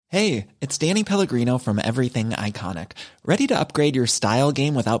Hey, it's Danny Pellegrino from Everything Iconic. Ready to upgrade your style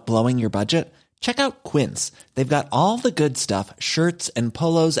game without blowing your budget? Check out Quince. They've got all the good stuff, shirts and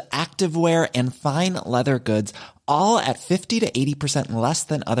polos, activewear, and fine leather goods, all at 50 to 80% less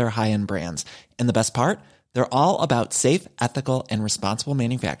than other high-end brands. And the best part? They're all about safe, ethical, and responsible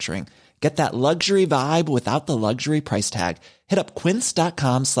manufacturing. Get that luxury vibe without the luxury price tag. Hit up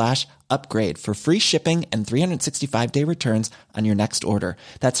quince.com/upgrade for free shipping and 365-day returns on your next order.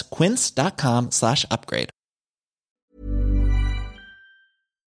 That's quince.com/upgrade.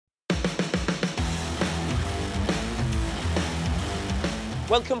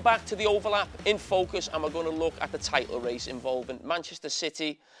 Welcome back to The Overlap in Focus, and we're going to look at the title race involving Manchester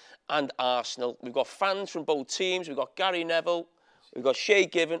City and Arsenal. We've got fans from both teams. We've got Gary Neville, we've got Shay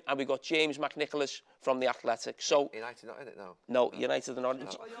Given, and we've got James McNicholas from The Athletic. So United not in it now. No, United are not.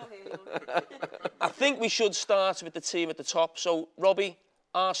 I think we should start with the team at the top. So, Robbie,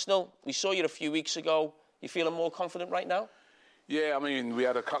 Arsenal, we saw you a few weeks ago. You feeling more confident right now? Yeah, I mean, we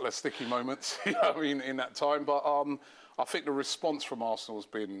had a couple of sticky moments, in that time. But I think the response from Arsenal has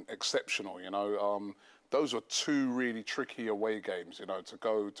been exceptional, Those were two really tricky away games, to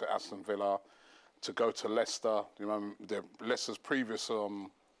go to Aston Villa, to go to Leicester. Leicester's previous home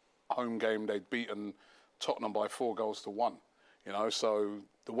game, they'd beaten Tottenham by 4-1, So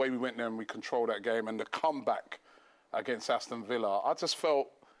the way we went there and we controlled that game, and the comeback against Aston Villa, I just felt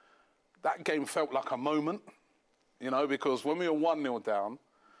that game felt like a moment, because when we were 1-0 down,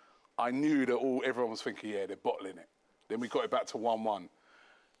 I knew that everyone was thinking, yeah, they're bottling it. Then we got it back to 1-1.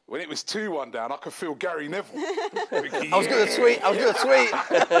 When it was 2-1 down, I could feel Gary Neville. I was going to tweet.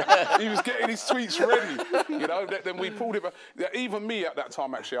 He was getting his tweets ready, Then we pulled it back. Even me at that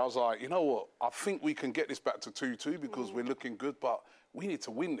time, actually, I was like, you know what? I think we can get this back to 2-2 because we're looking good, but we need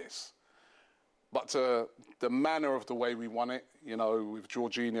to win this. But the manner of the way we won it, with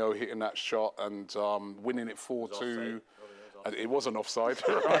Jorginho hitting that shot and winning it 4-2. It wasn't offside.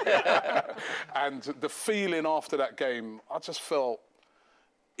 Right? And the feeling after that game, I just felt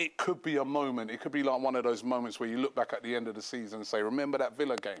it could be a moment. It could be like one of those moments where you look back at the end of the season and say, remember that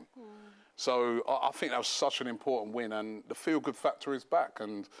Villa game? So I think that was such an important win, and the feel-good factor is back,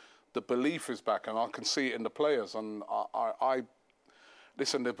 and the belief is back, and I can see it in the players. And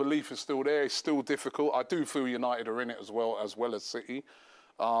listen, the belief is still there. It's still difficult. I do feel United are in it as well as City.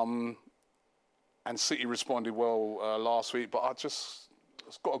 And City responded well last week, but it's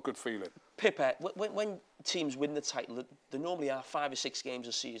got a good feeling. Pippa, when teams win the title, there normally are 5 or 6 games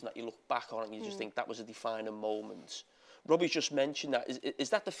a season that you look back on and you just think that was a defining moment. Robbie's just mentioned that. Is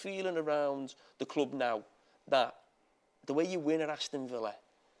that the feeling around the club now, that the way you win at Aston Villa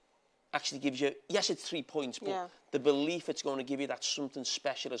actually gives you, yes, it's 3 points, but the belief it's going to give you that something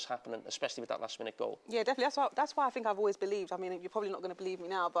special is happening, especially with that last-minute goal? Yeah, definitely. That's why I think I've always believed. I mean, you're probably not going to believe me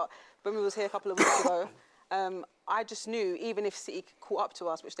now, but when we was here a couple of weeks ago, I just knew, even if City caught up to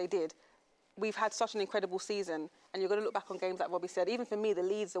us, which they did, we've had such an incredible season, and you're going to look back on games like Robbie said. Even for me, the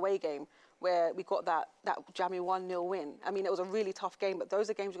Leeds away game, where we got that jammy 1-0 win. I mean, it was a really tough game, but those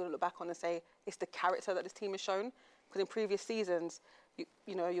are games you're going to look back on and say, it's the character that this team has shown. Because in previous seasons,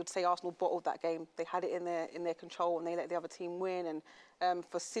 you'd say Arsenal bottled that game. They had it in their control and they let the other team win, and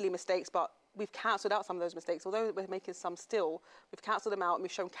for silly mistakes. But we've cancelled out some of those mistakes. Although we're making some still, we've cancelled them out and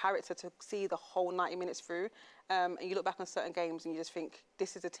we've shown character to see the whole 90 minutes through. And you look back on certain games and you just think,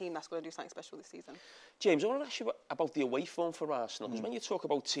 this is a team that's going to do something special this season. James, I want to ask you about the away form for Arsenal. Because when you talk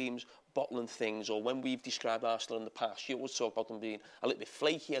about teams bottling things, or when we've described Arsenal in the past, you always talk about them being a little bit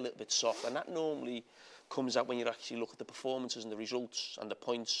flaky, a little bit soft, and that normally comes out when you actually look at the performances and the results and the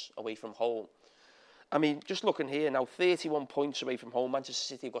points away from home. I mean, just looking here now, 31 points away from home.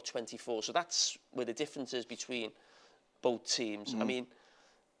 Manchester City have got 24. So that's where the difference is between both teams. I mean,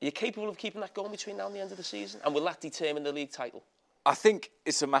 are you capable of keeping that going between now and the end of the season? And will that determine the league title? I think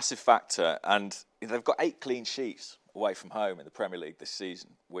it's a massive factor, and they've got 8 clean sheets away from home in the Premier League this season,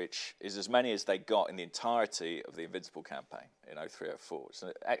 which is as many as they got in the entirety of the Invincible campaign in 03-04. It's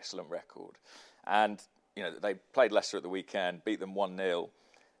an excellent record. And they played Leicester at the weekend, beat them 1-0.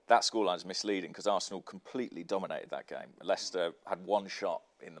 That scoreline is misleading because Arsenal completely dominated that game. Leicester had one shot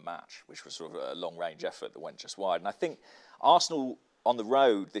in the match, which was sort of a long-range effort that went just wide. And I think Arsenal on the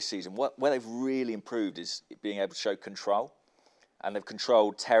road this season, where they've really improved is being able to show control. And they've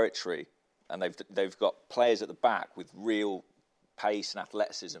controlled territory. And they've got players at the back with real pace and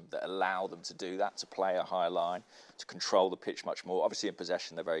athleticism that allow them to do that, to play a higher line, to control the pitch much more. Obviously, in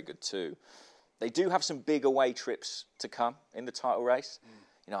possession, they're very good too. They do have some big away trips to come in the title race.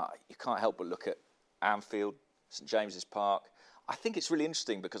 You can't help but look at Anfield, St James's Park. I think it's really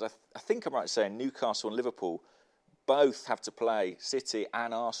interesting because I think I'm right in saying Newcastle and Liverpool both have to play City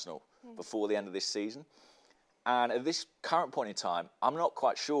and Arsenal before the end of this season. And at this current point in time, I'm not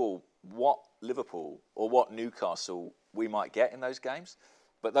quite sure what Liverpool or what Newcastle we might get in those games.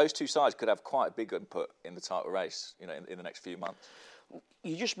 But those two sides could have quite a big input in the title race, in the next few months.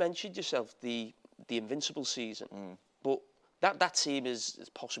 You just mentioned yourself the invincible season, but that team is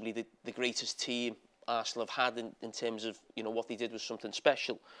possibly the greatest team Arsenal have had in terms of what they did was something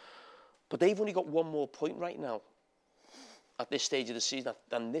special. But they've only got one more point right now at this stage of the season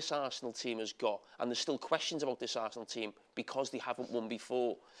than this Arsenal team has got, and there's still questions about this Arsenal team because they haven't won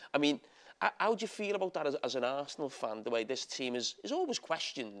before. I mean, how do you feel about that as an Arsenal fan, the way this team is always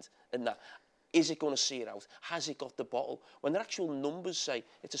questioned in that? Is it going to see it out? Has it got the bottle? When the actual numbers say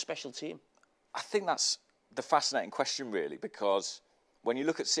it's a special team. I think that's the fascinating question, really, because when you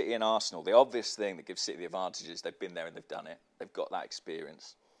look at City and Arsenal, the obvious thing that gives City the advantage is they've been there and they've done it. They've got that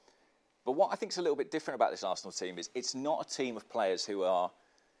experience. But what I think is a little bit different about this Arsenal team is it's not a team of players who are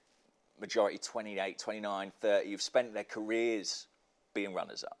majority 28, 29, 30, who've spent their careers being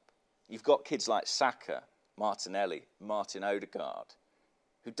runners-up. You've got kids like Saka, Martinelli, Martin Odegaard,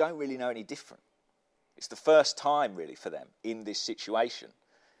 who don't really know any different. It's the first time, really, for them in this situation.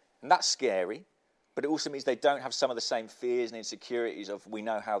 And that's scary, but it also means they don't have some of the same fears and insecurities of, we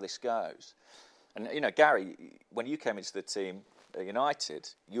know how this goes. And, Gary, when you came into the team at United,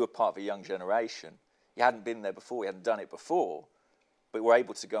 you were part of a young generation. You hadn't been there before, you hadn't done it before, but were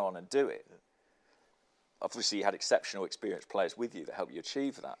able to go on and do it. Obviously, you had exceptional, experienced players with you that helped you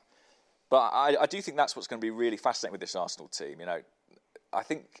achieve that. But I do think that's what's going to be really fascinating with this Arsenal team. I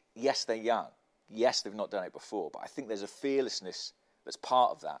think, yes, they're young. Yes, they've not done it before. But I think there's a fearlessness that's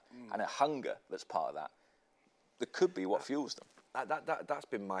part of that and a hunger that's part of that could be what fuels them. That's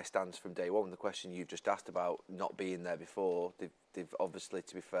been my stance from day one. The question you've just asked about not being there before, they've obviously,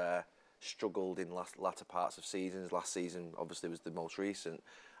 to be fair, struggled in latter parts of seasons. Last season, obviously, was the most recent.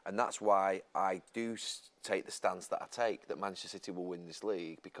 And that's why I do take the stance that I take, that Manchester City will win this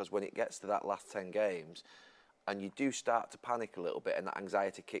league, because when it gets to that last 10 games and you do start to panic a little bit and that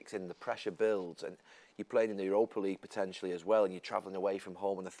anxiety kicks in, the pressure builds, and you're playing in the Europa League potentially as well, and you're travelling away from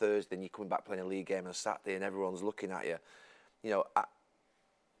home on a Thursday and you're coming back playing a league game on a Saturday and everyone's looking at you.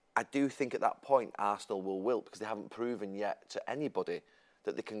 I do think at that point Arsenal will wilt, because they haven't proven yet to anybody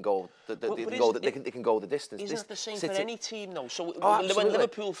that they can go they can go the distance. Isn't that the same City, for any team, though? So absolutely. When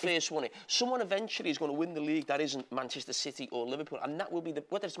Liverpool first won it, someone eventually is going to win the league that isn't Manchester City or Liverpool, and that will be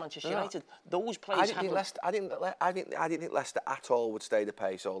whether it's Manchester United. Those players I didn't think Leicester at all would stay the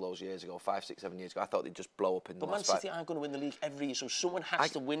pace all those years ago, 5, 6, 7 years ago. I thought they'd just blow up in the last 5. But Man City aren't going to win the league every year, so someone has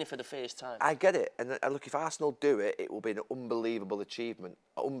to win it for the first time. I get it, and look, if Arsenal do it, it will be an unbelievable achievement.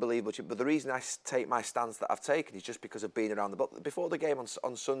 But the reason I take my stance that I've taken is just because of being around the block. Before the game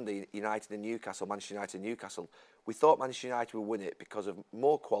on Sunday, United and Newcastle, Manchester United and Newcastle, we thought Manchester United would win it because of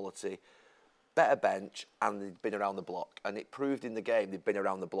more quality, better bench, and they'd been around the block. And it proved in the game they'd been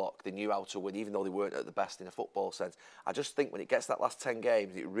around the block. They knew how to win, even though they weren't at the best in a football sense. I just think when it gets that last 10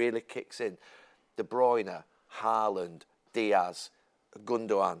 games, it really kicks in. De Bruyne, Haaland, Diaz,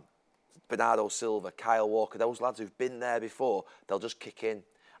 Gundogan, Bernardo Silva, Kyle Walker, those lads who've been there before, they'll just kick in.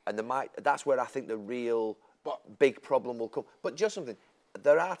 And that's where I think the real big problem will come. But just something,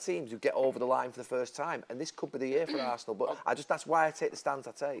 there are teams who get over the line for the first time, and this could be the year for Arsenal. But that's why I take the stance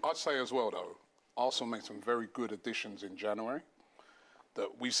I take. I'd say as well, though, Arsenal made some very good additions in January that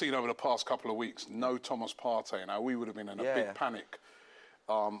we've seen over the past couple of weeks. No Thomas Partey. Now, we would have been in a big panic.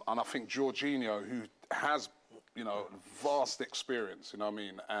 And I think Jorginho, who has, vast experience,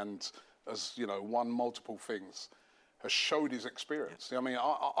 and has, won multiple things, has showed his experience. Yeah. I mean,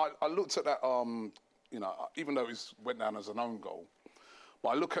 I looked at that, even though it went down as an own goal, but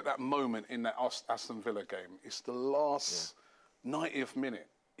I look at that moment in that Aston Villa game. It's the last 90th minute.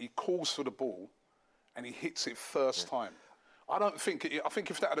 He calls for the ball and he hits it first time. I think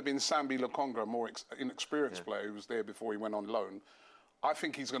if that had been Sambi Lokonga, a more inexperienced player who was there before he went on loan, I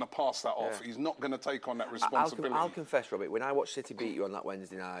think he's going to pass that off. He's not going to take on that responsibility. I'll confess, Robbie, when I watched City beat you on that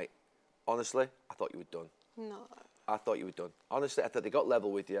Wednesday night, honestly, I thought you were done. No. I thought you were done. Honestly, I thought they got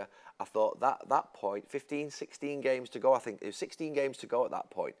level with you. I thought that point, 15, 16 games to go, I think it was 16 games to go at that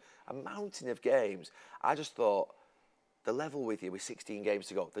point, a mountain of games. I just thought, the level with you with 16 games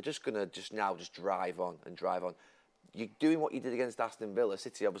to go, they're just going to just drive on and drive on. You're doing what you did against Aston Villa,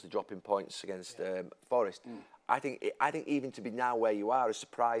 City obviously dropping points against Forest. I think even to be now where you are has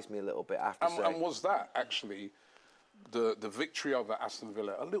surprised me a little bit, I have to say. And was that actually the victory over Aston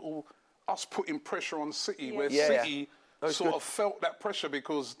Villa a little us putting pressure on City, where City sort of felt that pressure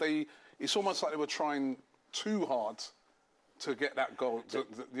because it's almost like they were trying too hard to get that goal,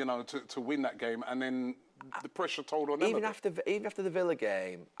 to win that game, and then the pressure told on them. Even after the Villa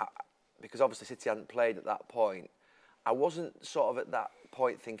game, because obviously City hadn't played at that point, I wasn't sort of at that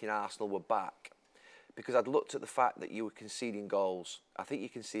point thinking Arsenal were back, because I'd looked at the fact that you were conceding goals. I think you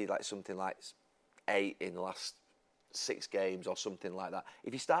conceded like something like 8 in the last 6 games or something like that.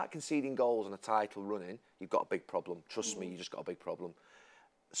 If you start conceding goals on a title running, you've got a big problem. Trust me, you just got a big problem.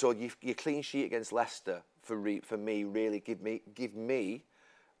 So your clean sheet against Leicester for me really give me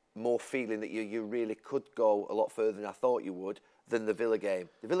more feeling that you really could go a lot further than I thought you would than the Villa game.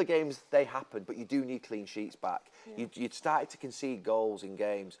 The Villa games, they happened, but you do need clean sheets back. Yeah. You'd started to concede goals in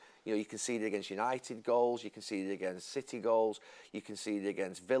games. You know, you conceded against United goals, you conceded against City goals, you conceded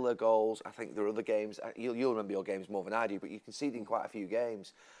against Villa goals. I think there are other games, you'll remember your games more than I do, but you conceded in quite a few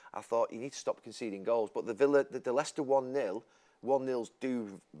games. I thought you need to stop conceding goals. But the Leicester 1-0s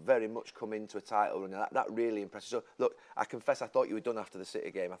do very much come into a title run. That really impresses. So, look, I confess I thought you were done after the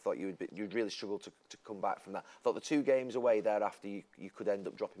City game. I thought you'd really struggle to come back from that. I thought the 2 games away thereafter, you could end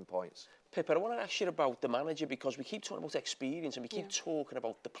up dropping points. Pippa, I want to ask you about the manager, because we keep talking about experience and we keep talking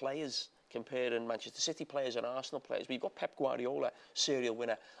about the players, comparing Manchester City players and Arsenal players. We've got Pep Guardiola, serial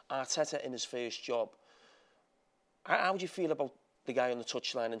winner, Arteta in his first job. How do you feel about the guy on the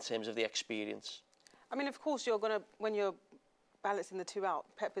touchline in terms of the experience? I mean, of course, when you're balancing the 2 out,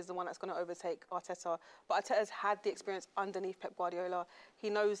 Pep is the one that's going to overtake Arteta. But Arteta's had the experience underneath Pep Guardiola.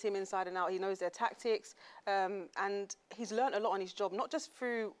 He knows him inside and out. He knows their tactics. And he's learnt a lot on his job, not just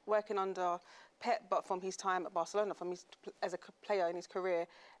through working under Pep, but from his time at Barcelona, as a player in his career,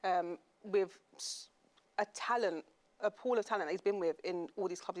 with a pool of talent that he's been with in all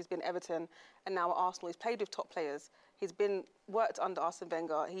these clubs. He's been Everton and now at Arsenal. He's played with top players. He's worked under Arsene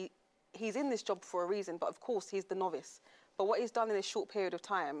Wenger. He's in this job for a reason, but of course he's the novice. But what he's done in this short period of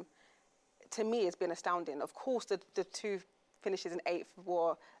time, to me, has been astounding. Of course, the 2 finishes in 8th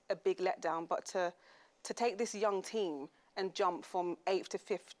were a big letdown, but to take this young team and jump from 8th to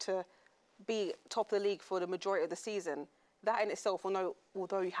 5th to be top of the league for the majority of the season, that in itself,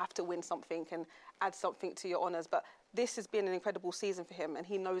 although you have to win something and add something to your honours, but this has been an incredible season for him, and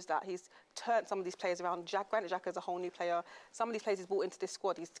he knows that. He's turned some of these players around. Granit Xhaka is a whole new player. Some of these players he's brought into this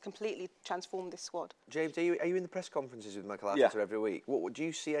squad. He's completely transformed this squad. James, are you in the press conferences with Michael Arteta every week? Do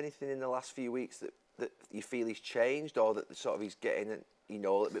you see anything in the last few weeks that you feel he's changed, or that sort of he's getting a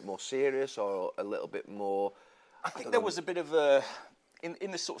little bit more serious, or a little bit more? I think there was a bit of a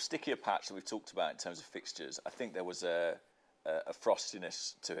in the sort of stickier patch that we've talked about in terms of fixtures. I think there was a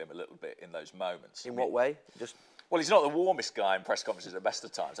frostiness to him a little bit in those moments. In what way? Well, he's not the warmest guy in press conferences at the best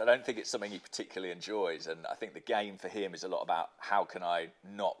of times. I don't think it's something he particularly enjoys, and I think the game for him is a lot about how can I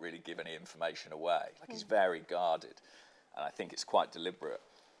not really give any information away. He's very guarded, and I think it's quite deliberate.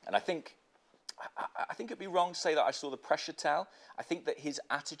 And I think it'd be wrong to say that I saw the pressure tell. I think that his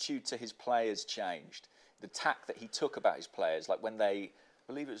attitude to his players changed. The tack that he took about his players, like when I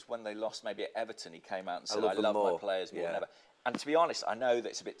believe it was when they lost maybe at Everton, he came out and said, I love my players more than ever. And to be honest, I know that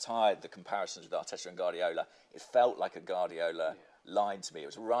it's a bit tired, the comparisons with Arteta and Guardiola. It felt like a Guardiola line to me. It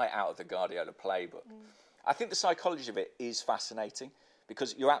was right out of the Guardiola playbook. I think the psychology of it is fascinating,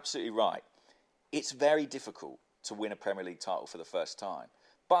 because you're absolutely right. It's very difficult to win a Premier League title for the first time.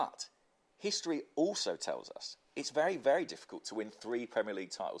 But history also tells us it's very, very difficult to win 3 Premier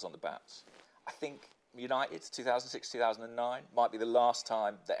League titles on the bounce. I think United, 2006, 2009, might be the last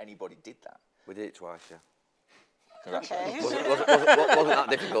time that anybody did that. We did it twice, yeah. Congratulations. Wasn't that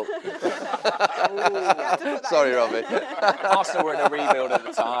difficult? Sorry, Robbie. Arsenal were in a rebuild at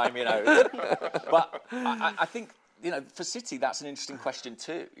the time, But I think, for City, that's an interesting question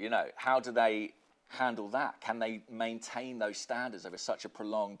too. How do they handle that? Can they maintain those standards over such a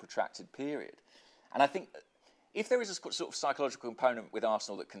prolonged, protracted period? And I think if there is a sort of psychological component with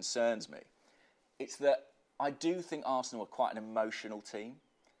Arsenal that concerns me, it's that I do think Arsenal are quite an emotional team.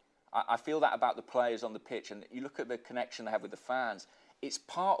 I feel that about the players on the pitch, and you look at the connection they have with the fans. It's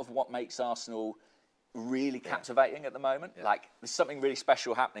part of what makes Arsenal really captivating at the moment. Yeah. There's something really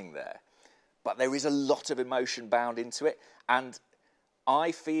special happening there. But there is a lot of emotion bound into it. And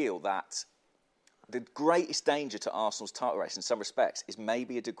I feel that the greatest danger to Arsenal's title race in some respects is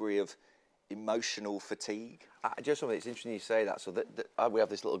maybe a degree of emotional fatigue. Just something, it's interesting you say that. So we have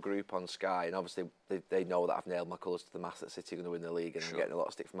this little group on Sky, and obviously they know that I've nailed my colours to the mast that City are going to win the league, and I'm getting a lot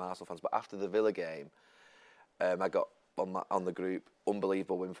of stick from Arsenal fans. But after the Villa game, I got on the group,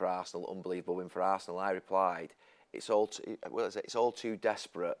 unbelievable win for Arsenal, unbelievable win for Arsenal. I replied, it's all too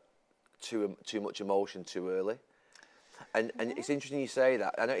desperate, too much emotion too early. And it's interesting you say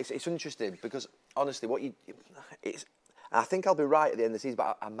that. I know it's interesting because honestly, And I think I'll be right at the end of the season,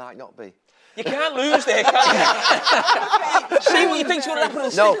 but I might not be. You can't lose there, can you? See what you think's going to happen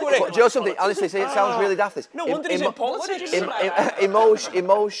and No, stick with it. but do you know something? Honestly, see, it sounds really daft. This. No wonder he's in politics.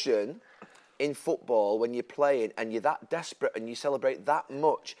 Emotion in football, when you're playing and you're that desperate and you celebrate that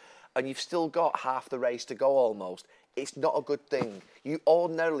much and you've still got half the race to go almost, it's not a good thing. You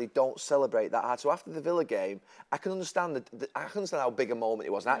ordinarily don't celebrate that hard. So after the Villa game, I can understand how big a moment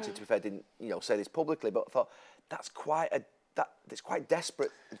it was. And actually, to be fair, I didn't say this publicly, but I thought it's quite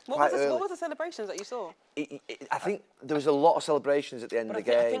desperate. What was the celebrations that you saw? I think there was a lot of celebrations at the end of the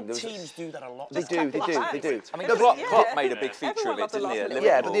game. I think teams do that a lot. They do. I mean, Klopp made a big feature of it, didn't he? At Liverpool.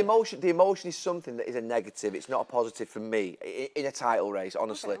 Yeah, but the emotion is something that is a negative. It's not a positive for me in a title race,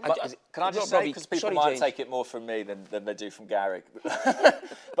 honestly. But can I just say, because people might take it more from me than they do from Gary,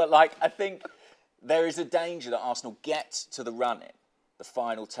 but I think there is a danger that Arsenal get to the run-in, the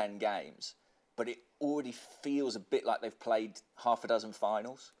final 10 games, but it already feels a bit like they've played half a dozen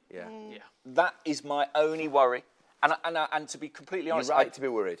finals. Yeah. That is my only worry. And to be completely honest, you're right to be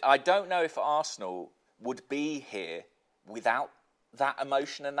worried. I don't know if Arsenal would be here without that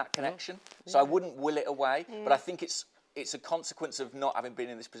emotion and that connection. So I wouldn't will it away. But I think it's a consequence of not having been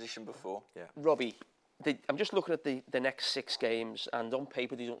in this position before. Yeah. Robbie, I'm just looking at the next 6 games, and on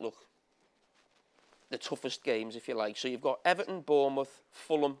paper they don't look the toughest games, if you like. So you've got Everton, Bournemouth,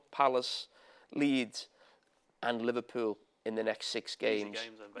 Fulham, Palace, Leeds and Liverpool in the next 6 games.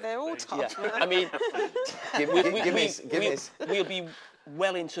 They're all tough. Yeah. I mean, we'll be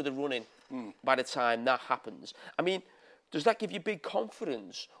well into the running by the time that happens. I mean, does that give you big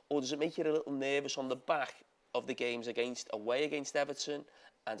confidence, or does it make you a little nervous on the back of the games away against Everton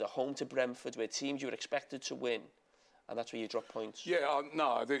and at home to Brentford, where teams you were expected to win, and that's where you drop points? Yeah,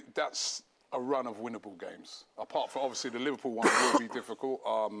 no, I think that's a run of winnable games. Apart from, obviously, the Liverpool one will be difficult.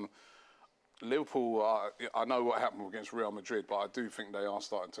 Liverpool, I know what happened against Real Madrid, but I do think they are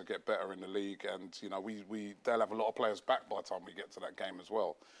starting to get better in the league, and they'll have a lot of players back by the time we get to that game as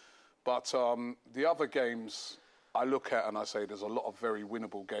well. But the other games I look at and I say there's a lot of very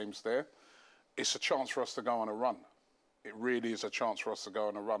winnable games there. It's a chance for us to go on a run. It really is a chance for us to go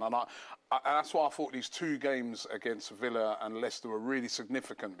on a run, and that's why I thought these 2 games against Villa and Leicester were really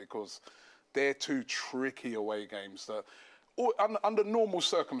significant, because they're 2 tricky away games that. Under normal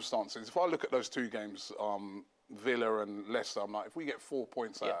circumstances, if I look at those 2 games, Villa and Leicester, I'm like, if we get 4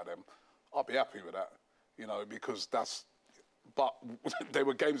 points out of them, I'll be happy with that, because but they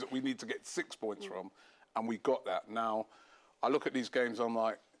were games that we need to get 6 points from, and we got that. Now, I look at these games, I'm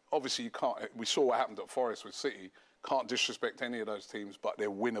like, obviously you can't, we saw what happened at Forest with City, can't disrespect any of those teams, but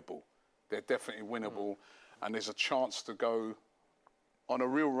they're winnable. They're definitely winnable, and there's a chance to go on a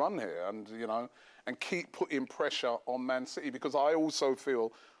real run here, and keep putting pressure on Man City, because I also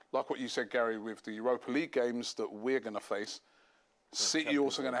feel, like what you said, Gary, with the Europa League games that we're going to face, City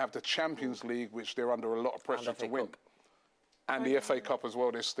also going to have the Champions League, which they're under a lot of pressure to win. And the FA Cup as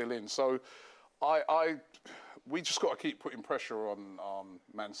well, they're still in. So we just got to keep putting pressure on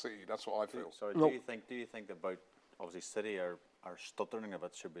Man City. That's what I feel. Sorry, do you think about, obviously City are stuttering a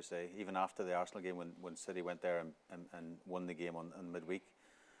bit, should we say, even after the Arsenal game when City went there and won the game on midweek?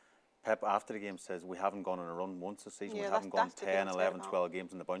 Pep, after the game, says we haven't gone on a run once this season. We haven't gone 10, 11, 12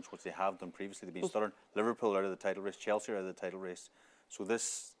 games in the bunch, which they have done previously. They've been stuttering. Liverpool are out of the title race. Chelsea are out of the title race. So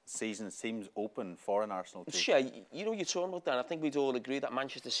this season seems open for an Arsenal team. Sure, you're talking about that. I think we'd all agree that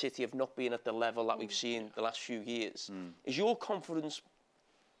Manchester City have not been at the level that we've seen the last few years. Is your confidence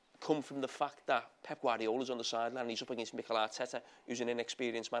come from the fact that Pep Guardiola's on the sideline and he's up against Mikel Arteta, who's an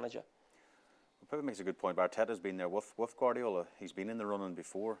inexperienced manager? Pep makes a good point. Arteta's been there with Guardiola. He's been in the running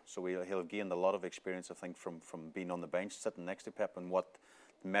before, so he'll have gained a lot of experience, I think, from being on the bench, sitting next to Pep, and what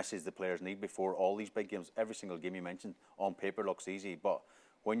message the players need before all these big games. Every single game you mentioned, on paper, looks easy, but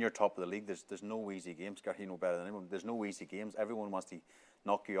when you're top of the league, there's no easy games. Gary, you know better than anyone. There's no easy games. Everyone wants to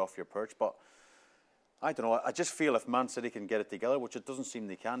knock you off your perch, but I don't know. I just feel if Man City can get it together, which it doesn't seem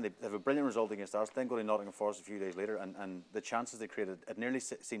they can, they have a brilliant result against Arsenal, then go to Nottingham Forest a few days later, and the chances they created, it nearly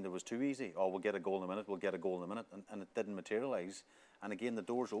seemed it was too easy. Oh, we'll get a goal in a minute, and it didn't materialise. And again, the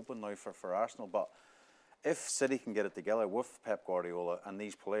door's open now for Arsenal. But if City can get it together with Pep Guardiola and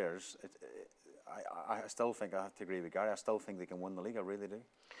these players, I still think, I have to agree with Gary, I still think they can win the league, I really do.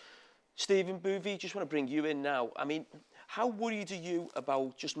 Stephen Boovy, just want to bring you in now. I mean, how worried are you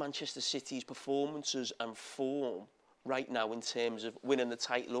about just Manchester City's performances and form right now in terms of winning the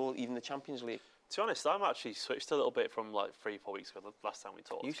title or even the Champions League? To be honest, I'm actually switched a little bit from like 3-4 weeks ago, the last time we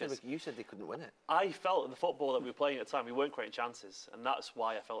talked. You said they couldn't win it. I felt in the football that we were playing at the time, we weren't creating chances, and that's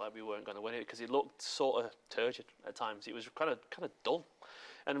why I felt like we weren't going to win it, because it looked sort of turgid at times. It was kind of dull.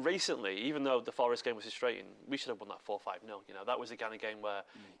 And recently, even though the Forest game was frustrating, we should have won that 4-5-0. You know, that was the kind of game where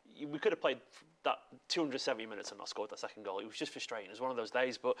we could have played that 270 minutes and not scored that second goal. It was just frustrating. It was one of those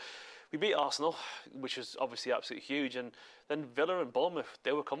days. But we beat Arsenal, which was obviously absolutely huge. And then Villa and Bournemouth,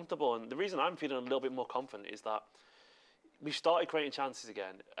 they were comfortable. And the reason I'm feeling a little bit more confident is that we've started creating chances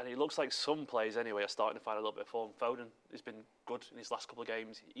again, and it looks like some players anyway are starting to find a little bit of form. Foden has been good in his last couple of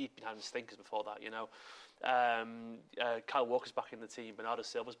games. He'd been having stinkers before that, you know. Kyle Walker's back in the team. Bernardo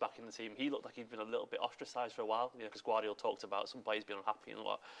Silva's back in the team. He looked like he'd been a little bit ostracised for a while, you know, because Guardiola talked about some players being unhappy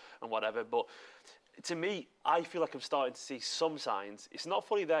and whatever. But to me, I feel like I'm starting to see some signs. It's not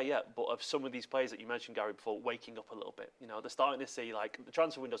fully there yet, but of some of these players that you mentioned, Gary, before, waking up a little bit. You know, they're starting to see, like, the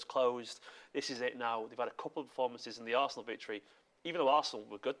transfer window's closed. This is it now. They've had a couple of performances in the Arsenal victory. Even though Arsenal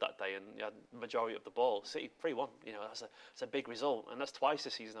were good that day and had the majority of the ball, City 3-1, you know, that's a big result. And that's twice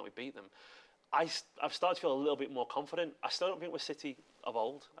this season that we beat them. I've started to feel a little bit more confident. I still don't think we're City of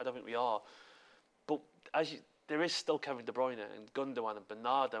old. I don't think we are. But there is still Kevin De Bruyne and Gundogan and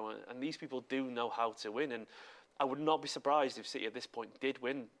Bernardo, and these people do know how to win. And I would not be surprised if City at this point did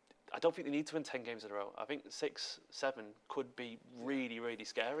win. I don't think they need to win 10 games in a row. I think 6, 7 could be really, really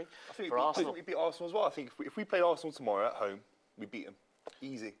scary for Arsenal. I think we beat Arsenal as well. I think if we played Arsenal tomorrow at home, we beat them.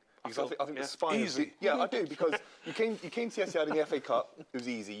 Easy. Because I think the spine... Easy? Yeah, I do, because you came to Etihad in the FA Cup, it was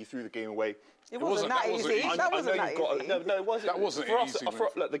easy, you threw the game away. It wasn't that easy. That wasn't that easy. No, it wasn't. That wasn't easy.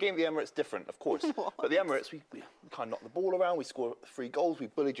 Look, the game at the Emirates different, of course. But the Emirates, we kind of knocked the ball around, we scored 3 goals, we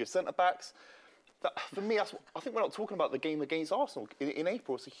bullied your centre-backs. For me, I think we're not talking about the game against Arsenal. In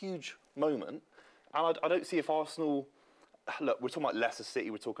April, it's a huge moment. And I don't see if Arsenal... Look, we're talking about Leicester City,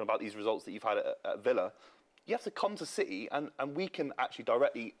 we're talking about these results that you've had at Villa. You have to come to City and we can actually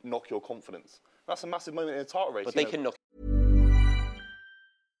directly knock your confidence. That's a massive moment in the title race. But they can knock.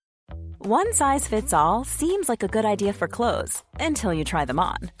 One size fits all seems like a good idea for clothes until you try them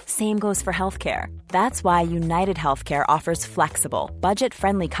on. Same goes for healthcare. That's why United Healthcare offers flexible,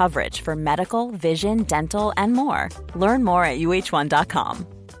 budget-friendly coverage for medical, vision, dental, and more. Learn more at uh1.com.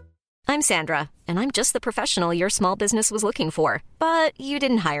 I'm Sandra, and I'm just the professional your small business was looking for. But you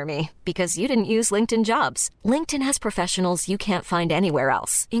didn't hire me because you didn't use LinkedIn Jobs. LinkedIn has professionals you can't find anywhere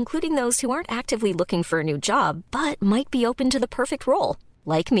else, including those who aren't actively looking for a new job, but might be open to the perfect role,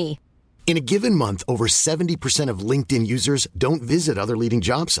 like me. In a given month, over 70% of LinkedIn users don't visit other leading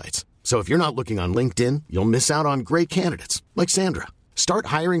job sites. So if you're not looking on LinkedIn, you'll miss out on great candidates like Sandra. Start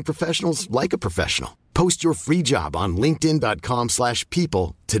hiring professionals like a professional. Post your free job on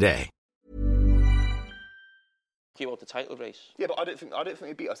linkedin.com/people today. About the title race. Yeah, but I don't think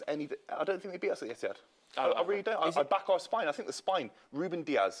they beat us any. I don't think they beat us at Etihad. I really don't. I back our spine. I think the spine. Ruben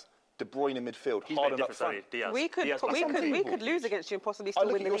Diaz, De Bruyne in midfield, hard up front. We could lose against you and possibly still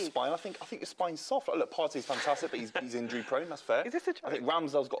win the league. I look at your spine. I think your spine's soft. Look, Partey's fantastic, but he's injury prone. That's fair. Is this a joke? I think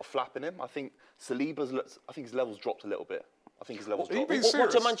Ramsdale's got a flap in him. I think Saliba's. I think his level's dropped a little bit. I think his level's dropped. Are you being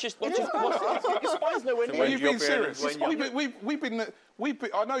serious? Your spine's nowhere near. Are you being serious? We've been.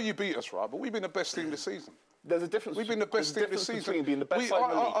 I know you beat us, right? But we've been the best team this season. There's a difference. We've been the best team this season. Between being the best side in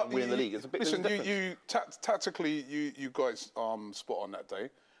the league and winning the league. Listen, you tactically, you guys spot on that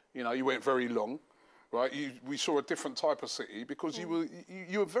day. You know, you went very long, right? We saw a different type of City because you were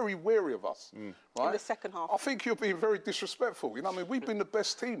very wary of us, right? In the second half. I think you're being very disrespectful. You know, what I mean, we've been the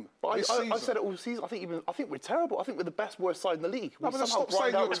best team this season. I said it all season. I think we're terrible. I think we're the best worst side in the league. No, but stop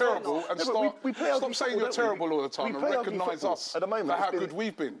saying you're terrible and stop saying you're terrible all the time and recognise us at the moment for how good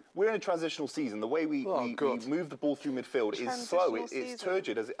we've been. We're in a transitional season. The way we move the ball through midfield is slow. It's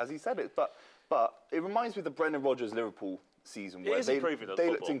turgid, as he said it. But it reminds me of the Brendan Rodgers Liverpool season where they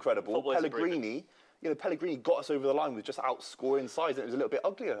looked incredible. Pellegrini got us over the line with just outscoring sides, and it was a little bit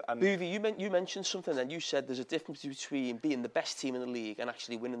uglier. And Boovy, you mentioned something, and you said there's a difference between being the best team in the league and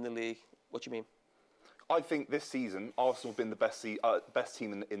actually winning the league. What do you mean? I think this season Arsenal have been the best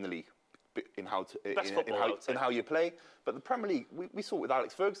team in the league in how you play. But the Premier League, we saw it with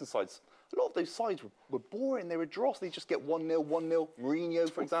Alex Ferguson's sides. A lot of those sides were boring. They were dross. They just get 1-0, 1-0. Mourinho,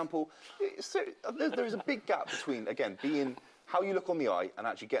 for example. There is a big gap between, again, being how you look on the eye and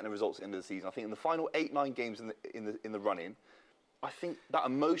actually getting the results at the end of the season. I think in the final 8-9 games in the run-in, I think that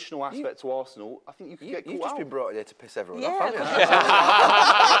emotional aspect to Arsenal, I think you could get caught out. You've just been brought in here to piss everyone off, haven't you?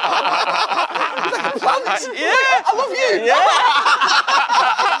 I love you.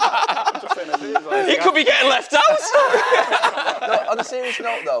 He could be getting left out. No, on a serious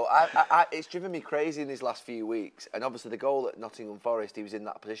note, though, it's driven me crazy in these last few weeks. And obviously the goal at Nottingham Forest, he was in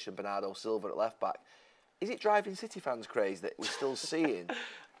that position, Bernardo Silva at left-back. Is it driving City fans crazy that we're still seeing...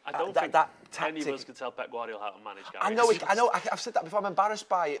 I don't think that any of us can tell Pep Guardiola how to manage Gary. I know. I've said that before. I'm embarrassed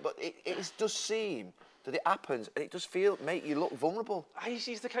by it, but it does seem that it happens, and it does make you look vulnerable. He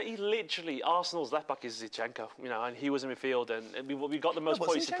literally, Arsenal's left back is Zinchenko, and he was in midfield, and we got the most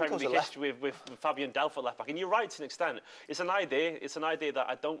points in Premier League history with Fabian Delph at left back. And you're right to an extent. It's an idea that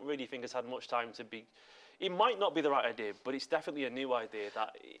I don't really think has had much time to be. It might not be the right idea, but it's definitely a new idea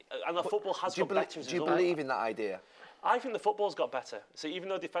and the football has got better. Do you believe in that idea? I think the football's got better. So even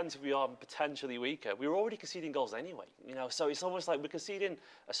though defensively we are potentially weaker, we were already conceding goals anyway. So it's almost like we're conceding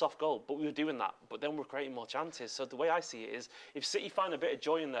a soft goal, but we were doing that. But then we're creating more chances. So the way I see it is, if City find a bit of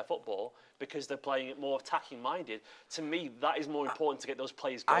joy in their football because they're playing it more attacking-minded, to me that is more important to get those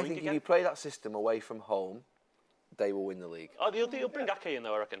players going again. I think if you play that system away from home, they will win the league. Oh, they'll bring Ake in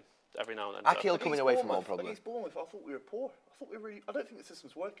though, I reckon. Every now and then. Ake coming away from home, probably. Against Bournemouth, I thought we were poor. I don't think the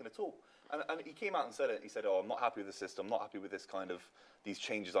system's working at all. And he came out and said it. He said, I'm not happy with the system. I'm not happy with these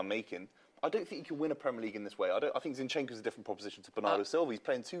changes I'm making. I don't think you can win a Premier League in this way. I think Zinchenko's a different proposition to Bernardo Silva. He's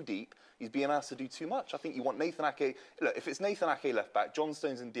playing too deep. He's being asked to do too much. I think you want Nathan Ake. Look, if it's Nathan Ake left back, John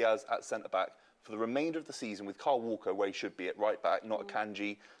Stones and Diaz at centre back for the remainder of the season with Kyle Walker where he should be at right back, not a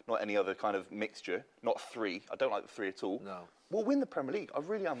Kanji, not any other kind of mixture, not three. I don't like the three at all. No. We'll win the Premier League. I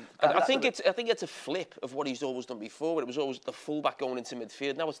really am. I think it's a flip of what he's always done before. It was always the fullback going into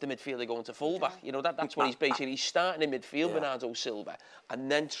midfield. Now it's the midfielder going to fullback. That's what he's starting in midfield, Bernardo Silva, and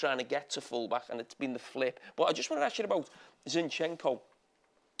then trying to get to fullback, and it's been the flip. But I just want to ask you about Zinchenko,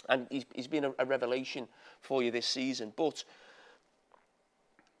 and he's been a revelation for you this season. But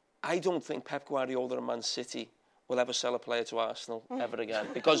I don't think Pep Guardiola and Man City will ever sell a player to Arsenal ever again,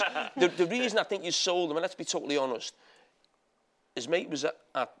 because the reason I think you sold him, and let's be totally honest, his mate was at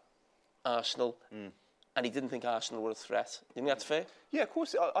Arsenal, and he didn't think Arsenal were a threat. Do you think that's fair? Yeah, of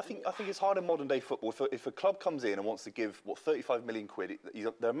course. I think it's hard in modern day football. If a club comes in and wants to give 35 million quid,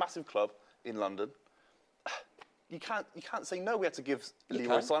 they're a massive club in London. You can't say no. We had to give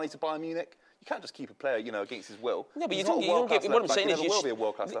Leroy Sané to Bayern Munich. You can't just keep a player, against his will. No, but you don't get. What I'm saying is,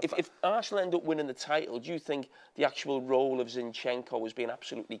 if Arsenal end up winning the title, do you think the actual role of Zinchenko has been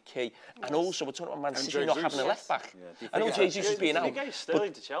absolutely key? Yes. And also, we're talking about Man City not having a left back. Yeah. I know Jesus is being out. He gave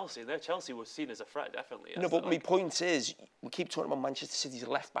Sterling to Chelsea. Chelsea was seen as a threat, definitely. No, but my point is, we keep talking about Manchester City's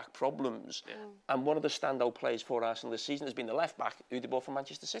left back problems, and one of the standout players for Arsenal this season has been the left back who they bought from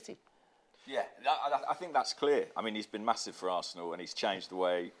Manchester City. Yeah, I think that's clear. I mean, he's been massive for Arsenal, and he's changed the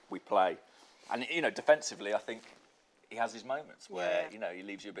way we play. And, defensively, I think he has his moments where, he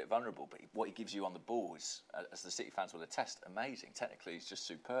leaves you a bit vulnerable. But what he gives you on the ball is, as the City fans will attest, amazing. Technically, he's just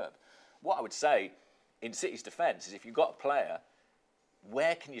superb. What I would say, in City's defence, is if you've got a player,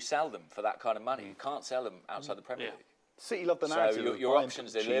 where can you sell them for that kind of money? You can't sell them outside the Premier League. City love the narrative. So your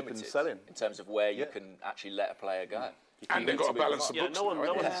options are limited in terms of where you can actually let a player go. And they've got to balance the books. No one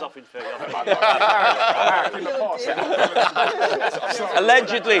is offering 30.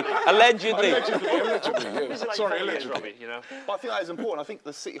 Allegedly. Sorry, allegedly. But I think that is important. I think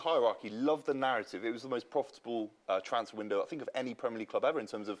the City hierarchy loved the narrative. It was the most profitable transfer window, I think, of any Premier League club ever, in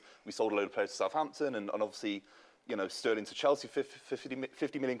terms of we sold a load of players to Southampton and obviously, Sterling to Chelsea,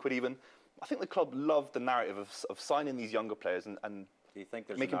 50 million quid even. I think the club loved the narrative of signing these younger players and do you think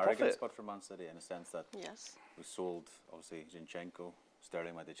there's an arrogance spot for Man City in a sense that we sold, obviously, Zinchenko,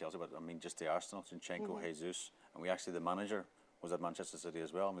 Sterling went to Chelsea, but just the Arsenal, Zinchenko, Jesus, and we actually, the manager was at Manchester City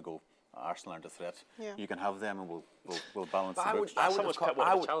as well, and we go, Arsenal aren't a threat. Yeah. You can have them, and we'll balance the books.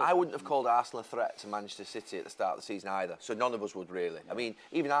 I wouldn't have called Arsenal a threat to Manchester City at the start of the season either. So none of us would really. I mean,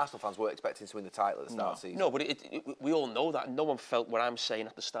 even Arsenal fans weren't expecting to win the title at the start of the season. No, but we all know that. No one felt what I'm saying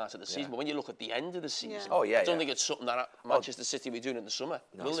at the start of the season. But when you look at the end of the season, I don't think it's something that Manchester City will be doing in the summer.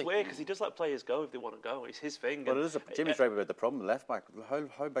 No. It's weird because he does let players go if they want to go. It's his thing. But Jimmy's right about the problem. Left back.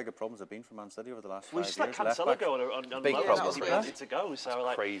 How big a problem has it been for Man City over the last 5 years? We just let Cancelo go on big problem. He wanted to go. So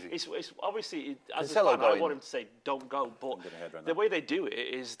like, crazy. It's obviously. As a fan, I want him to say, don't go. But the way they do it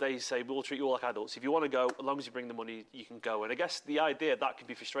is they say, we'll treat you all like adults. If you want to go, as long as you bring the money, you can go. And I guess the idea, that can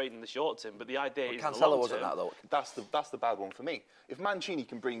be frustrating in the short term, but the idea is in the long term. Cancelo wasn't that, though. That's the bad one for me. If Mancini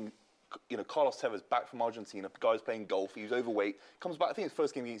can bring Carlos Tevez back from Argentina, the guy's playing golf, he was overweight, comes back, I think his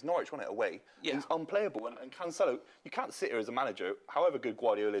first game against Norwich, won it away. Yeah. He's unplayable. And Cancelo, you can't sit here as a manager, however good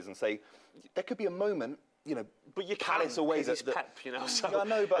Guardiola is, and say, there could be a moment, but you Palace away. He's Pep, So, I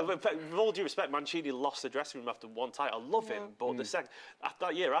know, but with all due respect, Mancini lost the dressing room after one title. I love him, but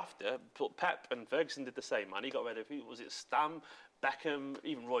that year after, Pep and Ferguson did the same. Man, he got rid of Stam, Beckham,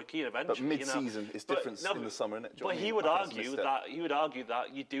 even Roy Keane eventually. But mid-season is different in the summer, isn't it? But he would argue that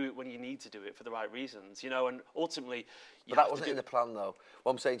you do it when you need to do it for the right reasons, and ultimately. But that wasn't in the plan, though.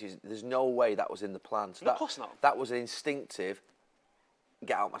 What I'm saying to you is, there's no way that was in the plan. So of course not. That was an instinctive,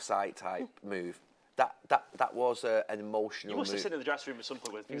 get out my sight type move. That was an emotional move. You must have sat in the dressing room at some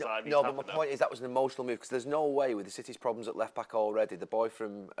point with things like that. No, but my point is that was an emotional move because there's no way with the City's problems at left back already. The boy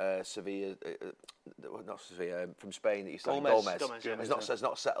from Sevilla, from Spain that you said, Gomez has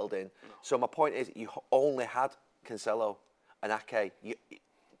not settled in. No. So my point is, you only had Cancelo and Ake.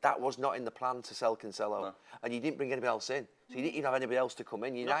 That was not in the plan to sell Cancelo, and you didn't bring anybody else in. So you didn't even have anybody else to come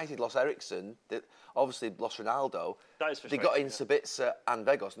in. United lost Eriksen, obviously lost Ronaldo. That is they got in Sabitzer and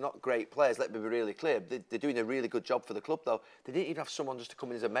Vegos, not great players, let me be really clear. They're doing a really good job for the club, though. They didn't even have someone just to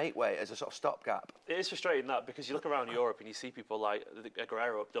come in as a mate-weight, as a sort of stopgap. It is frustrating that, because you look around Europe and you see people like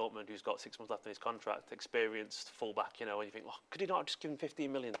Aguero at Dortmund, who's got 6 months left on his contract, experienced full-back, and you think, could he not have just given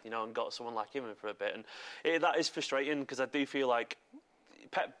 15 million, and got someone like him in for a bit? And that is frustrating, because I do feel like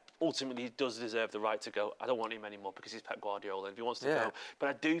Pep ultimately does deserve the right to go. I don't want him anymore because he's Pep Guardiola, and if he wants to go. But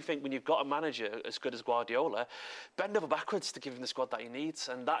I do think when you've got a manager as good as Guardiola, bend over backwards to give him the squad that he needs,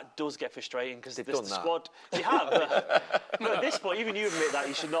 and that does get frustrating because the squad. You have, but at this point, even you admit that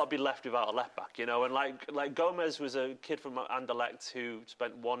you should not be left without a left back, and like Gomez was a kid from Anderlecht who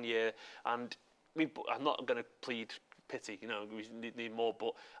spent 1 year, and I'm not going to plead pity, we need more,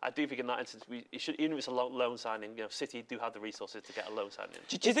 but I do think in that instance even if it's a loan signing, City do have the resources to get a loan signing.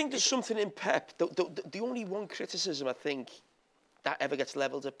 Do you think there's something in Pep? The only one criticism I think that ever gets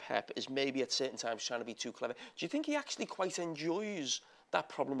levelled at Pep is maybe at certain times trying to be too clever. Do you think he actually quite enjoys that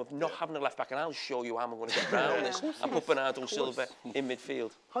problem of not having a left back, and I'll show you how I'm going to get around this, and put Bernardo Silva in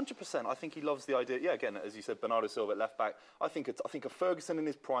midfield? 100%. I think he loves the idea. Yeah, again, as you said, Bernardo Silva at left back. I think a Ferguson in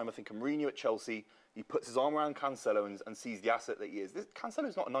his prime. I think a Mourinho at Chelsea. He puts his arm around Cancelo and sees the asset that he is.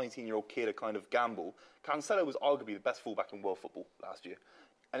 Cancelo's not a 19-year-old kid, a kind of gamble. Cancelo was arguably the best fullback in world football last year.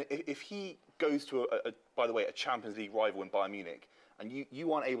 And if he goes to, by the way, a Champions League rival in Bayern Munich, and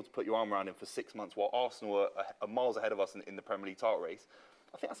you aren't able to put your arm around him for 6 months while Arsenal are miles ahead of us in the Premier League title race,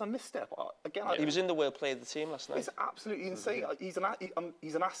 I think that's a misstep. He was in the World Player of the Team last night. It's absolutely insane. He's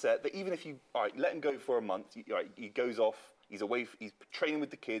an asset that even if you let him go for a month, he goes off, he's away, he's training with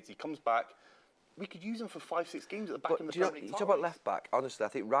the kids, he comes back. We could use him for 5-6 games at the back in the Premier League. You talk about left back. Honestly, I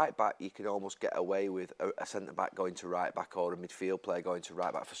think right back you can almost get away with a centre back going to right back or a midfield player going to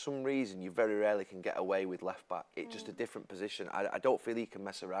right back. For some reason, you very rarely can get away with left back. It's just a different position. I don't feel you can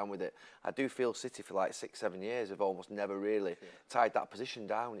mess around with it. I do feel City for like 6-7 years have almost never really tied that position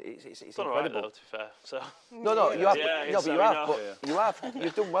down. It's incredible. Right, though, to be fair. So. No, you have. You have.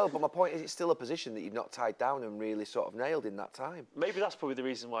 You've done well. But my point is, it's still a position that you've not tied down and really sort of nailed in that time. Maybe that's probably the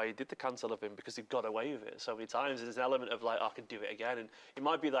reason why he did the cancel of him, because he got away with it so many times. There's an element of I can do it again, and it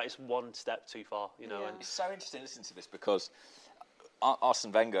might be that it's one step too far, And it's so interesting to listen to this because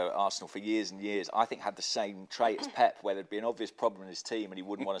Arsene Wenger at Arsenal for years and years, I think, had the same trait as Pep, where there'd be an obvious problem in his team and he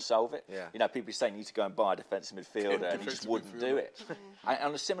wouldn't want to solve it. People saying you need to go and buy a defensive midfielder, and he just wouldn't do it. And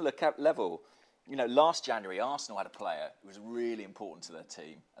on a similar level, last January Arsenal had a player who was really important to their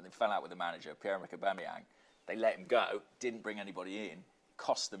team, and they fell out with the manager, Pierre-Emerick Aubameyang. They let him go, didn't bring anybody in.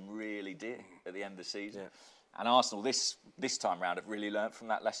 Cost them really dear at the end of the season. And Arsenal this time round have really learnt from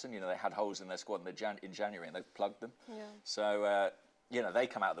that lesson. They had holes in their squad in January and they've plugged them. So they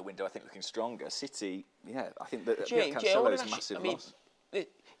come out of the window, I think, looking stronger. City, I think that Cancelo is a massive loss.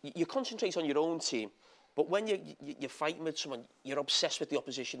 You concentrate on your own team, but when you're fighting with someone, you're obsessed with the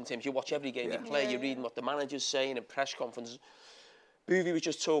opposition teams. You watch every game you play. You're reading what the manager's saying in press conferences. Boovie was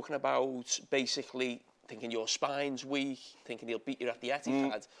just talking about basically thinking your spine's weak, thinking he'll beat you at the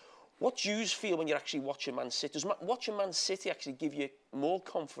Etihad. What do you feel when you're actually watching Man City? Does watching Man City actually give you more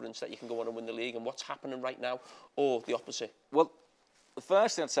confidence that you can go on and win the league and what's happening right now, or the opposite? Well, the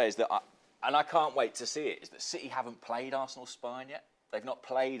first thing I'd say is that, and I can't wait to see it, is that City haven't played Arsenal's spine yet. They've not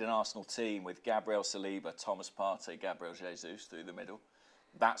played an Arsenal team with Gabriel Saliba, Thomas Partey, Gabriel Jesus through the middle.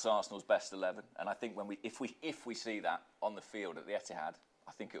 That's Arsenal's best 11, and I think if we see that on the field at the Etihad,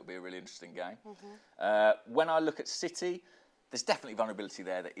 I think it'll be a really interesting game. When I look at City, there's definitely vulnerability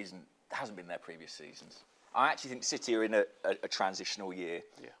there that hasn't been there previous seasons. I actually think City are in a transitional year.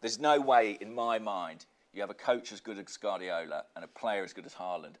 There's no way, in my mind, you have a coach as good as Guardiola and a player as good as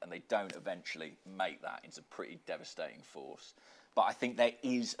Haaland, and they don't eventually make that into a pretty devastating force. But I think there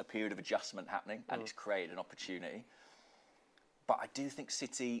is a period of adjustment happening, and it's created an opportunity. But I do think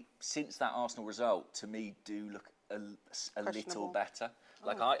City, since that Arsenal result, to me, do look a little better.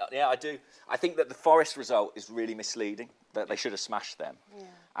 I do. I think that the Forest result is really misleading. That they should have smashed them,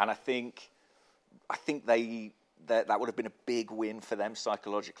 and I think that would have been a big win for them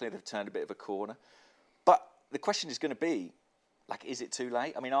psychologically. They've turned a bit of a corner. But the question is going to be, like, is it too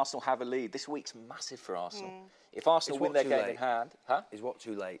late? I mean, Arsenal have a lead. This week's massive for Arsenal. If Arsenal win their game in hand, is what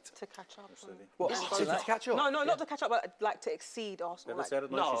too late? To catch up. What? To catch up? No, not to catch up, but like to exceed Arsenal. Never said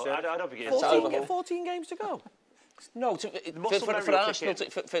it. No, I don't think it's 14 games to go. No, for Arsenal,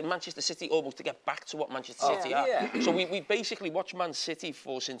 for Manchester City almost to get back to what Manchester City are. So we basically watched Man City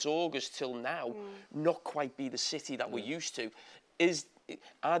since August till now not quite be the City that we're used to.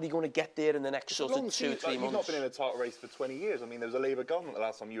 Are they going to get there in the next sort of 2-3 months? You've not been in a title race for 20 years. I mean, there was a Labour government the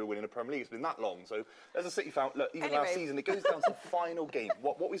last time you were winning the Premier League. It's been that long. So as a City fan, look, even last season, it goes down to the final game.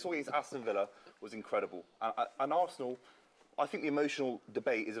 What we saw against Aston Villa was incredible. And Arsenal, I think the emotional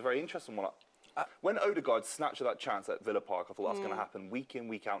debate is a very interesting one. When Odegaard snatched that chance at Villa Park, I thought that's going to happen week in,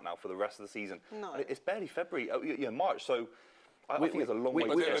 week out now for the rest of the season. No. It's barely February, March, so I think there's a long way to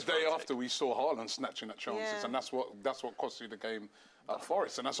go. The day after, we saw Haaland snatching at chances, and that's what cost you the game at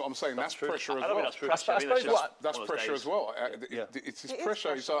Forest, and that's what I'm saying. That's pressure as well. That's pressure as well. It's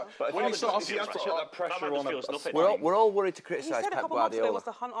pressure. But when he starts to put that pressure on, we're all worried to criticise Pep Guardiola. It was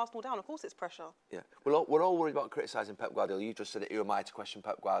to hunt Arsenal down. Of course, it's pressure. Yeah, we're all worried about criticising Pep Guardiola. You just said it. Who am I to question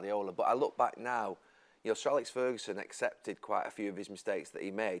Pep Guardiola? But I look back now. Sir Alex Ferguson accepted quite a few of his mistakes that he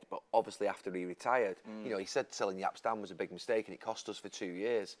made, but obviously after he retired, he said selling Jaap Stam was a big mistake and it cost us for 2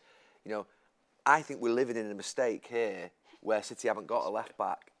 years. I think we're living in a mistake here where City haven't got a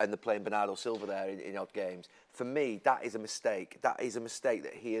left-back and they're playing Bernardo Silva there in odd games. For me, that is a mistake. That is a mistake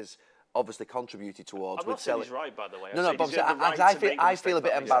that he has obviously contributed towards. I'm not saying he's right, by the way. No, but I feel a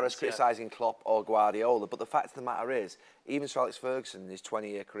bit embarrassed criticising Klopp or Guardiola, but the fact of the matter is, even Sir Alex Ferguson in his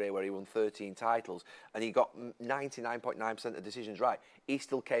 20-year career where he won 13 titles and he got 99.9% of decisions right, he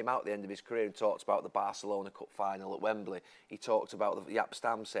still came out at the end of his career and talked about the Barcelona Cup final at Wembley. He talked about the Jaap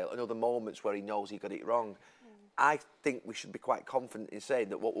Stam sale and other moments where he knows he got it wrong. I think we should be quite confident in saying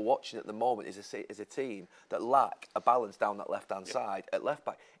that what we're watching at the moment is a team that lack a balance down that left-hand side at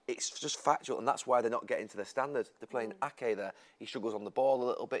left-back. It's just factual, and that's why they're not getting to their standards. They're playing Ake there. He struggles on the ball a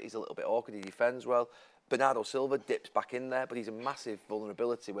little bit. He's a little bit awkward. He defends well. Bernardo Silva dips back in there, but he's a massive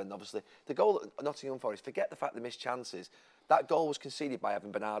vulnerability when, obviously, the goal at Nottingham Forest, forget the fact they missed chances. That goal was conceded by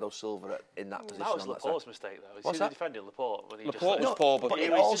having Bernardo Silva in that position. That was Laporte's mistake, though. What's that? Defending Laporte. Laporte was poor, but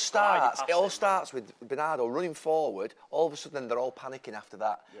it all starts with Bernardo running forward. All of a sudden, they're all panicking after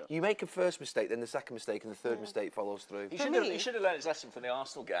that. Yeah. You make a first mistake, then the second mistake, and the third mistake follows through. He should have learned his lesson from the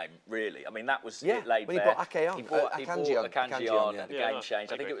Arsenal game, really. I mean, that was it laid when bare. He brought Ake on. He brought Akanji on, and the game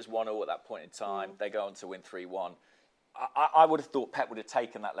changed. I think it was 1-0 at that point in time. They go on to win 3-1. I would have thought Pep would have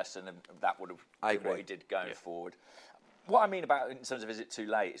taken that lesson, and that would have been what he did going forward. What I mean about in terms of is it too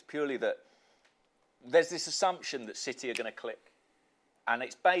late is purely that there's this assumption that City are going to click, and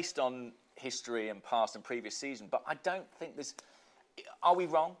it's based on history and past and previous season. But I don't think there's. Are we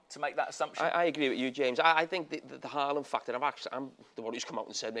wrong to make that assumption? I agree with you, James. I think the Haaland factor. I'm the one who's come out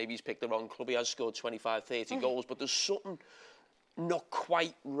and said maybe he's picked the wrong club. He has scored 25, 30 goals, but there's something not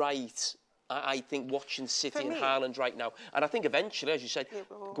quite right. I think watching City and Haaland right now, and I think eventually, as you said,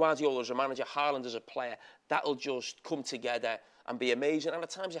 Guardiola as a manager, Haaland as a player, that'll just come together and be amazing. And at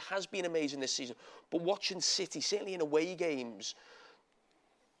times it has been amazing this season. But watching City, certainly in away games,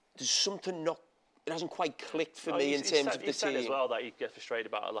 there's something it hasn't quite clicked for me in terms of the team. He said as well that he'd get frustrated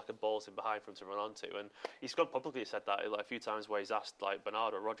about a lack of balls in behind for him to run onto, and he's gone publicly said that a few times where he's asked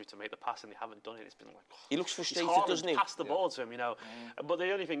Bernardo or Rodri to make the pass and they haven't done it. It's been like he looks frustrated, doesn't he? Pass the ball to him, But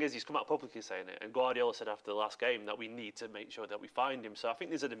the only thing is he's come out publicly saying it, and Guardiola said after the last game that we need to make sure that we find him. So I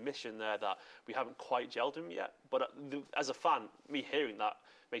think there's an admission there that we haven't quite gelled him yet. But as a fan, me hearing that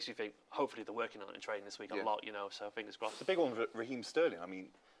makes me think hopefully they're working on it and training this week a lot. So fingers crossed. The big one with Raheem Sterling. I mean,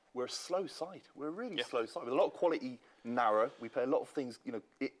 we're a slow side. We're a really slow side with a lot of quality narrow. We play a lot of things,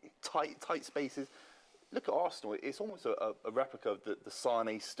 tight spaces. Look at Arsenal. It's almost a replica of the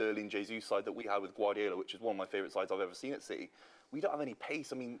Sane, Sterling, Jesus side that we had with Guardiola, which is one of my favourite sides I've ever seen at City. We don't have any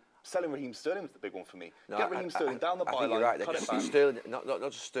pace. I mean, selling Raheem Sterling was the big one for me. Get Raheem Sterling down the byline, cut it back. Sterling, not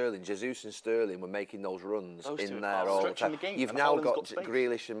just Sterling, Jesus and Sterling were making those runs in there all the time. You've now got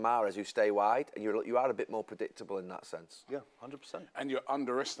Grealish and Mahrez who stay wide, and you are a bit more predictable in that sense. Yeah, 100%. And you're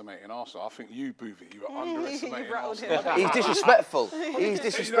underestimating Arsenal. I think you, Boovy, you are underestimating Arsenal. He's disrespectful. He's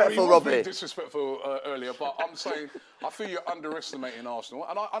disrespectful, Robbie. He was disrespectful earlier, but I'm saying I feel you're underestimating Arsenal,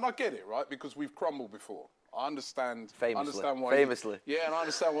 and I get it, right? Because we've crumbled before. I understand. Famously. And I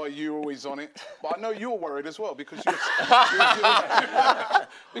understand why you're always on it. But I know you're worried as well because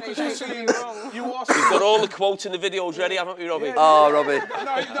you're seeing you are. We've got all the quotes in the videos ready, haven't we, Robbie? Oh, Robbie.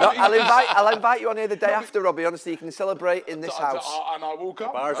 I'll invite you on here the day after, Robbie. Honestly, you can celebrate in this house. And I will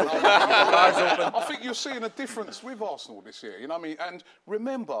come. Bars open. Bars open. I think you're seeing a difference with Arsenal this year. You know what I mean? And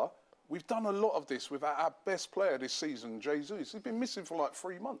remember, We've done a lot of this with our best player this season, Jesus. He's been missing for like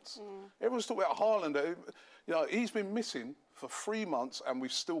 3 months. Everyone's talking about Haaland. He's been missing for 3 months and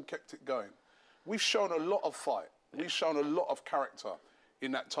we've still kept it going. We've shown a lot of fight. We've shown a lot of character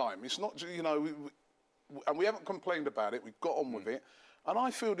in that time. It's not, and we haven't complained about it. We've got on with it. And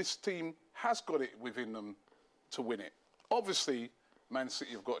I feel this team has got it within them to win it. Obviously, Man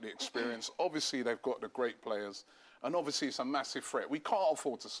City have got the experience. Obviously, they've got the great players. And obviously, it's a massive threat. We can't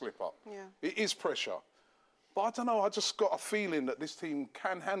afford to slip up. Yeah. It is pressure. But I don't know, I just got a feeling that this team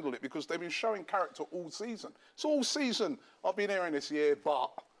can handle it because they've been showing character all season. So all season, I've been hearing this year,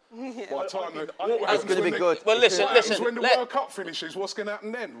 but... Yeah. By the time it's going to be good. Well, listen. When the World Cup finishes, what's going to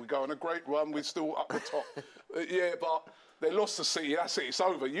happen then? We go on a great run, we're still up the top. But... They lost to City, that's it, it's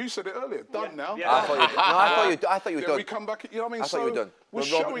over. You said it earlier, done now. Yeah. I thought you were done. We come back, you know what I mean? I thought you were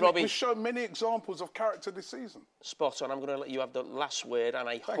done. Robbie, we've shown many examples of character this season. Spot on, I'm going to let you have the last word, and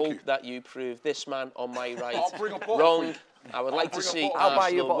I hope that you prove this man on my right I'll bring a bottle wrong. I would like to see I'll buy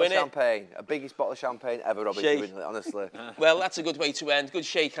you a Arsenal bottle win of champagne. A biggest bottle of champagne ever, Robbie, honestly. Well, that's a good way to end. Good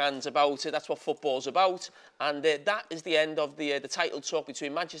shake hands about it. That's what football's about. And that is the end of the title talk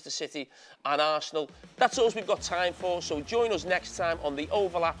between Manchester City and Arsenal. That's all we've got time for. So join us next time on The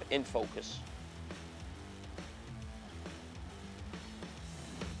Overlap in Focus.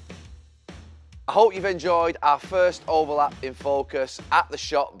 I hope you've enjoyed our first Overlap in Focus at the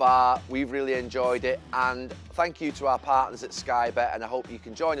Shot Bar. We've really enjoyed it, and thank you to our partners at Sky Bet, and I hope you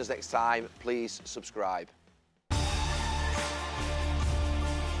can join us next time. Please subscribe.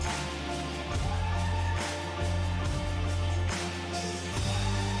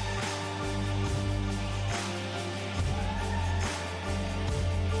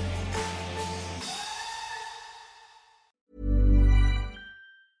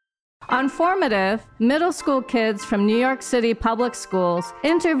 On Formative, middle school kids from New York City public schools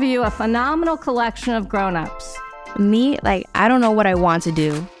interview a phenomenal collection of grown-ups. Me, I don't know what I want to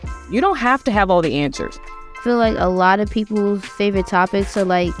do. You don't have to have all the answers. I feel like a lot of people's favorite topics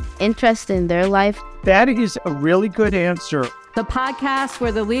are interest in their life. That is a really good answer. The podcast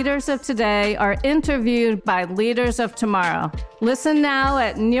where the leaders of today are interviewed by leaders of tomorrow. Listen now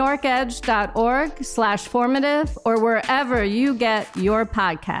at newyorkedge.org/formative or wherever you get your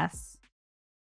podcasts.